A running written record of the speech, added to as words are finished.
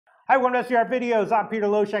Hi, welcome to SBR Videos. I'm Peter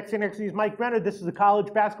Loshak, sitting next to me is Mike Brenner. This is the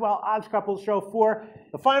College Basketball Odds Couple Show for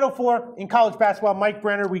the Final Four in college basketball. Mike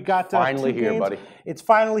Brenner, we got finally two here, games. buddy. It's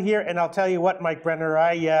finally here, and I'll tell you what, Mike Brenner,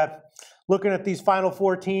 looking at these Final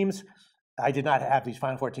Four teams, I did not have these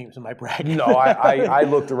Final Four teams in my bracket. No, I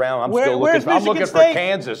looked around. I'm still looking. I'm looking for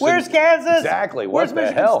Kansas. Where's Kansas? Exactly. Where's What the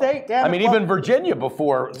Michigan hell? State? Damn I mean, even Virginia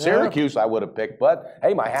before Syracuse, I would have picked. But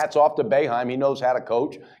hey, my hat's off to Boeheim. He knows how to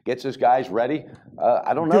coach. Gets his guys ready.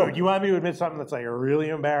 I don't know. Dude, you want me to admit something that's like really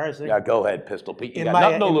embarrassing? Yeah, go ahead, Pistol Pete. You got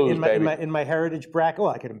nothing to lose, baby. In my heritage bracket,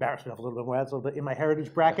 well, I could embarrass myself a little bit more. But in my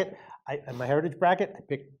heritage bracket, I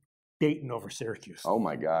picked Dayton over Syracuse. Oh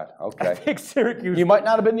my God! Okay. I picked Syracuse. You might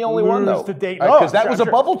not have been the only one though, because that was a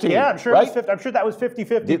bubble team. Yeah, I'm sure. Right? I'm sure that was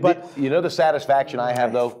 50-50. But you know, the satisfaction I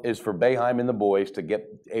have though is for Boeheim and the boys to get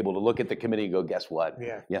able to look at the committee and go, guess what?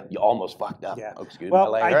 Yeah, you almost fucked up. Yeah. Oh, excuse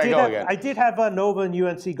well, me. I did have Nova and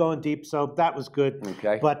UNC going deep, so that was good.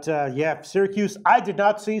 Okay. But yeah, Syracuse, I did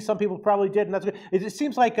not see. Some people probably did, and that's good. It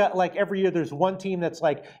seems like every year there's one team that's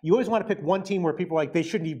like you always want to pick one team where people are like they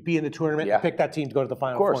shouldn't even be in the tournament. Yeah. And pick that team to go to the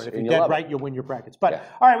Final Four. And if you're dead right, you'll win your brackets. But yeah.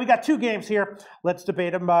 All right, we got two games here. Let's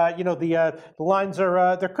debate them. The lines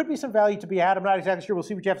are there could be some value to be had. I'm not exactly sure. We'll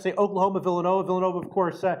see what you have to say. Oklahoma, Villanova. Villanova, of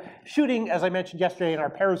course, shooting, as I mentioned yesterday in our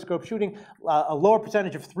Periscope, shooting a lower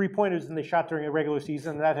percentage of three-pointers than they shot during the regular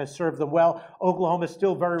season, and that has served them well. Oklahoma is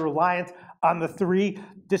still very reliant on the three.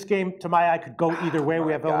 This game, to my eye, could go either way.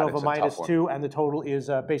 We have Villanova -2, and the total is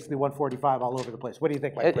basically 145 all over the place. What do you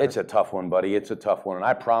think, Mike? It's a tough one, buddy. It's a tough one. And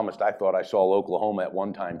I promised, I thought I saw Oklahoma at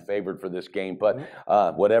one time favored for this game. But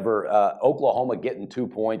whatever, Oklahoma getting 2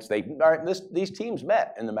 points. These teams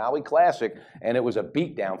met in the Maui Classic, and it was a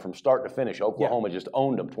beatdown from start to finish. Oklahoma just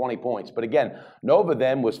owned them, 20 points. But again, Nova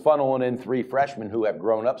then was funneling in three freshmen who have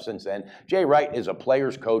grown up since then. Jay Wright is a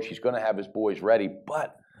player's coach. He's going to have his boys ready.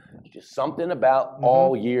 But just something about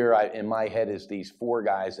all year in my head is these four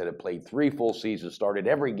guys that have played 3 full seasons, started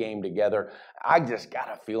every game together. I just got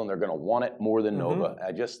a feeling they're going to want it more than Nova.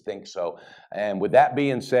 I just think so. And with that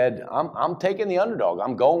being said, I'm taking the underdog.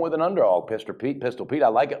 I'm going with an underdog, Pistol Pete. I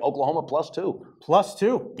like it. Oklahoma +2.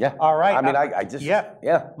 +2. Yeah. All right. I mean, I just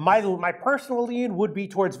My personal lean would be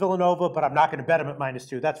towards Villanova, but I'm not going to bet them at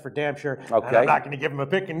 -2. That's for damn sure. Okay. And I'm not going to give them a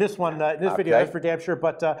pick in this one, this video. That's for damn sure.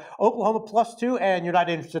 But Oklahoma +2, and you're not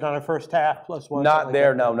interested on a first half +1. Not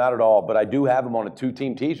there, no, not at all. But I do have them on a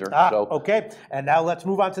 2-team teaser. So okay. And now let's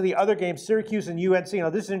move on to the other game, Syracuse and UNC. Now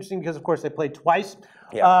this is interesting because, of course, they played twice.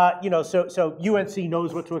 Yeah. So UNC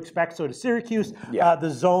knows what to expect. So to Syracuse, the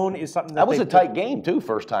zone is something that was a tight game too,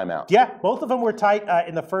 first time out. Yeah, both of them were tight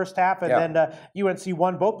in the first half, and then UNC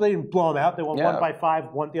won both. They didn't blow them out. They won one by 5,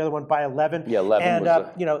 the other one by 11. Yeah, 11. And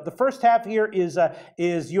the first half here is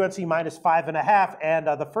UNC -5.5, and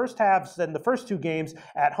the first halves and the first two games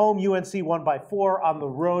at home, UNC won by 4. On the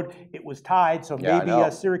road, it was tied. So maybe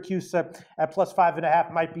Syracuse at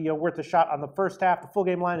 +5.5 might be worth a shot on the first half. The full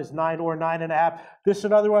game line is 9 or 9.5. This is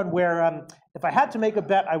another one where if I had to make a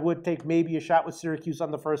bet, I would take maybe a shot with Syracuse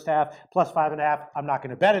on the first half, +5.5. I'm not going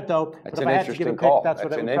to bet it, though. That's but if an I had to give a pick, that's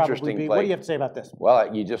what it would probably be. Play. What do you have to say about this?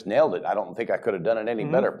 Well, you just nailed it. I don't think I could have done it any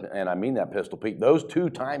better, and I mean that, Pistol Pete. Those 2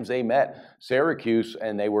 times they met, Syracuse,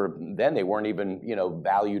 and they weren't even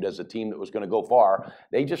valued as a team that was going to go far.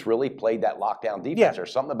 They just really played that lockdown defense. Yeah.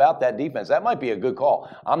 There's something about that defense. That might be a good call.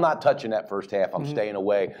 I'm not touching that first half. I'm staying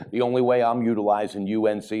away. The only way I'm utilizing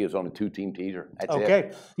UNC is on a 2-team teaser. That's it.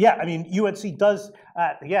 Okay. Yeah, I mean, UNC does,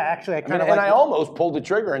 actually, I kind of I almost pulled the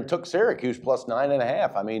trigger and took Syracuse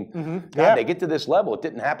 +9.5. I mean, God, they get to this level. It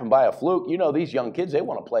didn't happen by a fluke. These young kids, they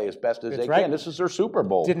want to play as best as they can. This is their Super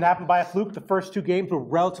Bowl. Didn't happen by a fluke. The first 2 games were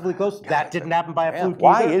relatively close. That didn't happen by a fluke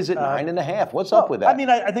Why either. is it 9.5? What's up with that? I mean,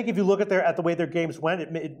 I think if you look at the way their games went,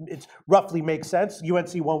 it roughly makes sense.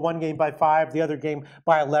 UNC won 1 game by 5, the other game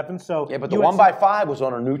by 11. So yeah, but the 1 by 5 was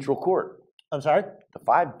on a neutral court. I'm sorry?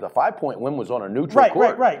 The 5-point win was on a neutral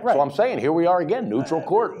court. Right. So I'm saying, here we are again, neutral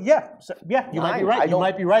court. You might be right. You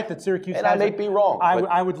might be right that Syracuse and I may be wrong.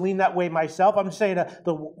 I would lean that way myself. I'm just saying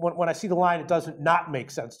when I see the line, it doesn't not make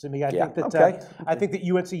sense to me. I think that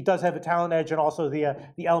UNC does have a talent edge and also the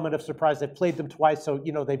element of surprise. They've played them twice, so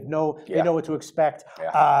they know what to expect.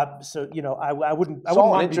 I wouldn't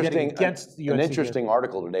want to be betting against the UNC. An interesting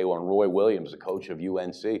article today on Roy Williams, the coach of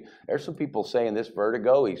UNC. There's some people saying this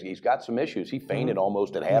vertigo. He's got some issues. He fainted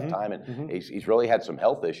almost at halftime, and he's really had some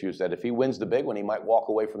health issues that if he wins the big one, he might walk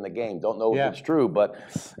away from the game. Don't know if it's true, but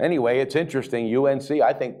anyway, it's interesting. UNC,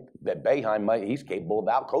 I think that Boeheim he's capable of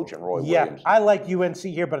out coaching Roy Yeah, Williams. I like UNC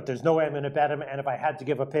here, but there's no way I'm going to bet him. And if I had to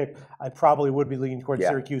give a pick, I probably would be leaning towards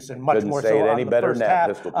Syracuse, and much Couldn't more say so it on any the better first than that, half.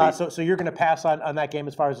 Pistol Pete. So you're going to pass on that game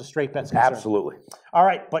as far as a straight bet's concerned. Absolutely. All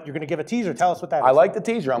right, but you're going to give a teaser. Tell us what that is. I like the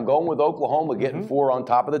teaser. I'm going with Oklahoma getting 4 on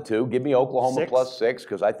top of the 2. Give me Oklahoma 6. plus 6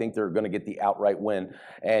 because I think they're going to get the outright win.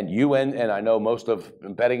 And and I know most of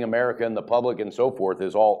betting America and the public and so forth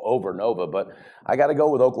is all over Nova, but I got to go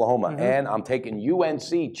with Oklahoma. And I'm taking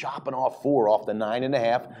UNC chopping off 4 off the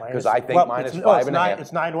 9.5 because I think minus 5.5.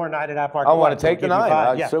 It's 9 or 9.5. I want to take the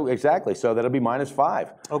 9. Yeah. So exactly. So that'll be minus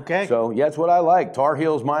 5. Okay. So yeah, that's what I like. Tar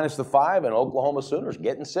Heels minus the 5 and Oklahoma Sooners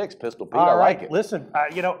getting 6. Pistol Pete. I like it. Listen,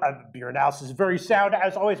 your analysis is very sound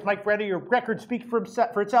as always, Mike Brenner. Your record speaks for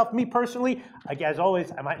itself. Me personally, as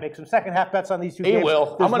always, I might make some second half bets on these two games. He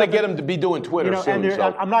will. I'm going to get him to be doing Twitter soon.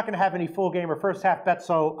 I'm not going to have any full game or first half bets,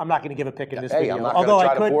 so I'm not going to give a pick in this video. I'm not going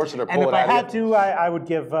to try to force it or pull it out. And if I had to, I would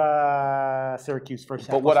give Syracuse first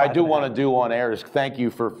half. But what I do want to do on air is thank you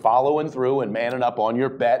for following through and manning up on your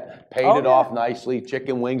bet, paid it off nicely,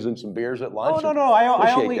 chicken wings and some beers at lunch. Oh no,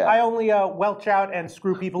 I only welch out and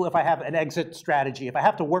screw people if I have an exit strategy. If I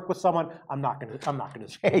have to work with someone, I'm not going to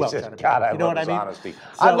welch out. God, I love his honesty.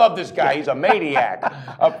 I love this guy. He's a maniac,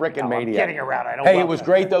 a freaking maniac. I'm kidding around. Hey, it was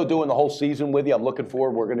great though doing the whole season with you. I'm looking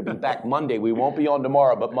forward. We're going to be back Monday. We won't be on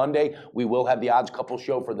tomorrow, but Monday we will have the odds couple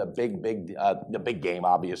show for the big game,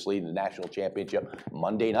 obviously, the national championship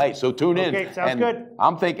Monday night. So tune in. Okay, sounds good.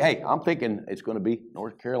 I'm thinking it's going to be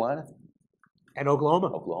North Carolina and Oklahoma.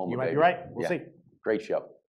 Oklahoma. You might baby. be right. We'll see. Great show.